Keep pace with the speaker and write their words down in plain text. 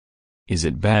Is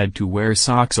it bad to wear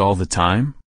socks all the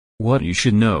time? What you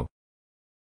should know.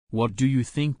 What do you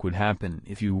think would happen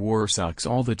if you wore socks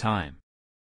all the time?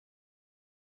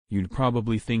 You'd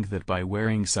probably think that by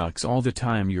wearing socks all the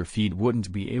time your feet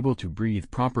wouldn't be able to breathe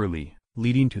properly,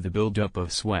 leading to the buildup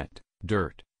of sweat,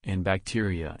 dirt, and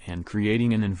bacteria and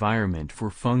creating an environment for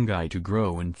fungi to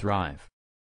grow and thrive.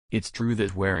 It's true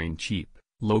that wearing cheap,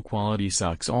 low-quality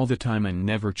socks all the time and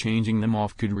never changing them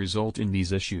off could result in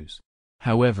these issues.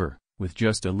 However, with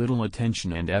just a little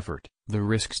attention and effort, the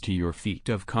risks to your feet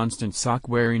of constant sock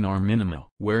wearing are minimal.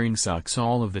 Wearing socks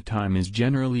all of the time is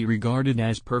generally regarded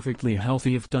as perfectly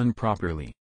healthy if done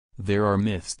properly. There are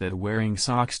myths that wearing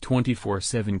socks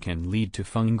 24/7 can lead to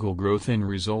fungal growth and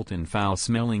result in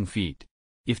foul-smelling feet.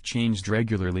 If changed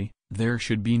regularly, there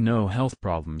should be no health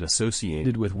problems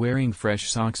associated with wearing fresh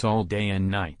socks all day and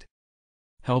night.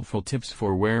 Helpful tips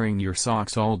for wearing your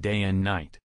socks all day and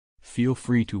night. Feel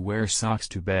free to wear socks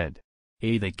to bed.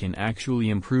 They can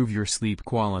actually improve your sleep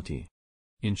quality.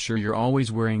 Ensure you're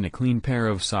always wearing a clean pair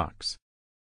of socks.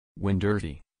 When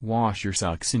dirty, wash your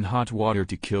socks in hot water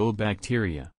to kill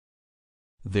bacteria.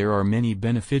 There are many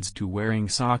benefits to wearing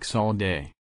socks all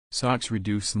day. Socks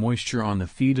reduce moisture on the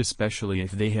feet, especially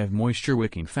if they have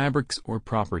moisture-wicking fabrics or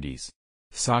properties.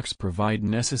 Socks provide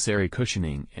necessary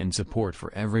cushioning and support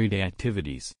for everyday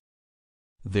activities.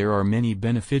 There are many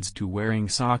benefits to wearing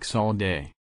socks all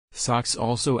day. Socks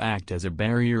also act as a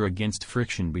barrier against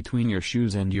friction between your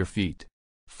shoes and your feet.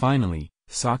 Finally,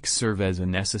 socks serve as a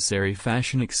necessary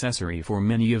fashion accessory for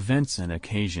many events and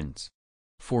occasions.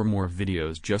 For more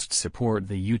videos, just support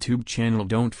the YouTube channel.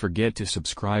 Don't forget to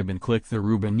subscribe and click the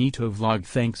Rubenito vlog.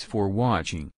 Thanks for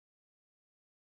watching.